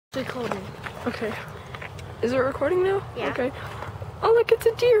Recording. Okay. Is it recording now? Yeah. Okay. Oh, look, it's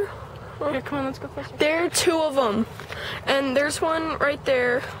a deer. Here, come on, let's go closer. There are two of them. And there's one right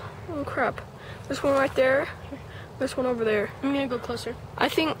there. Oh, crap. There's one right there. There's one over there. I'm gonna go closer. I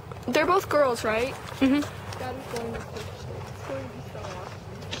think they're both girls, right? Mm-hmm. Dad is going to closer.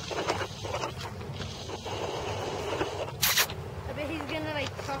 I bet he's gonna,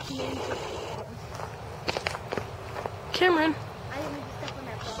 like, talk me into it. Cameron. I didn't need to step on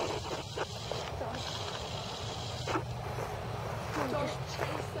that ball. Don't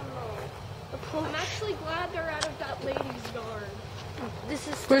chase them though. I'm actually glad they're out of that lady's yard. This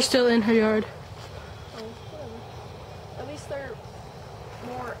is. We're still in her yard. Oh, whatever. At least they're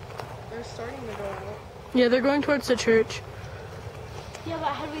starting to go out. Yeah, they're going towards the church. Yeah, but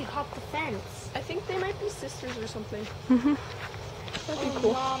how do we hop the fence? I think they might be sisters or something. Mm-hmm. That'd be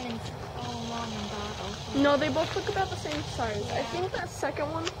cool. Mom and Dad. No, they both look about the same size. Yeah. I think that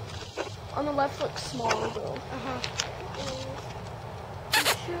second one on the left looks smaller though.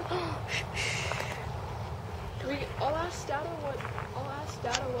 I'll ask Dada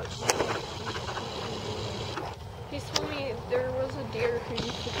what he told me there was a deer who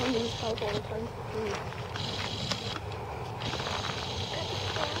used to come to his house all the time for food.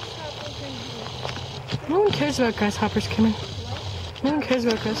 No one cares about grasshoppers, Cameron. No one cares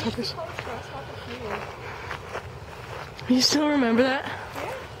about grasshoppers. You still remember that?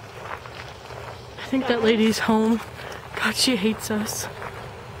 Yeah. I think that lady's home. God, she hates us. I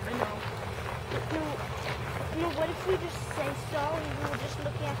know. No, what if we just say so and we were just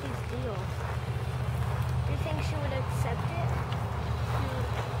looking at these deals? Do you think she would accept it?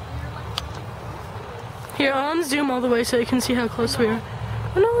 Here, I'll zoom all the way so you can see how close we are.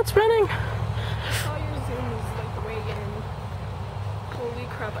 Oh no, it's running. I saw your zoom is like way in. Holy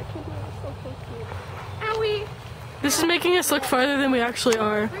crap, I can't believe it's so cute. Owie! This is making us look farther than we actually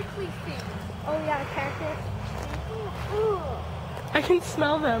are. Oh yeah, cactus. Ooh. I can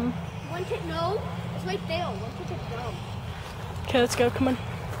smell them. One tick, no, it's right there. One tick, no. Okay, let's go. Come on.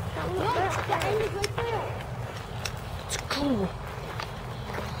 No, the end is right there. It's cool.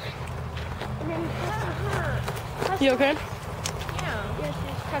 And then touch her. You okay? Yeah. Yes,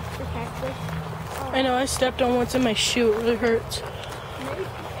 just touch the cactus. Oh. I know. I stepped on what's in my shoe. It really hurts. Maybe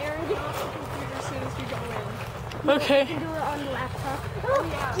Aaron get off the computer as soon as we go in. Okay. You can do it on the laptop. Oh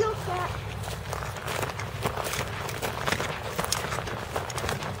yeah. Feel that.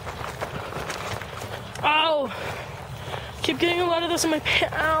 Ow! Keep getting a lot of this in my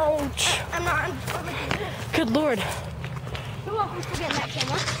pants. Ouch! I'm not. Good lord. You're welcome for getting that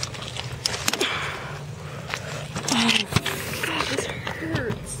camera. Oh, God, this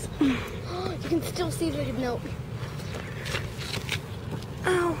hurts. You can still see the milk.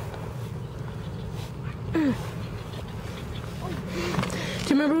 Ow. Do you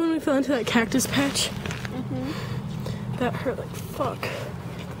remember when we fell into that cactus patch? Mm-hmm. That hurt like fuck.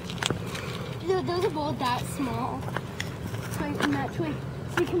 There's a ball that small. So you can actually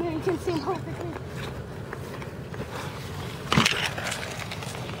see, come here, you can see perfectly.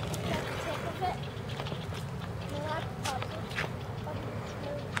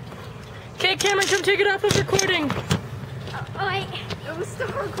 Okay, Cameron, come take it off of recording. Alright. It was still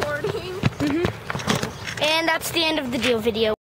recording. Mm-hmm. And that's the end of the deal video.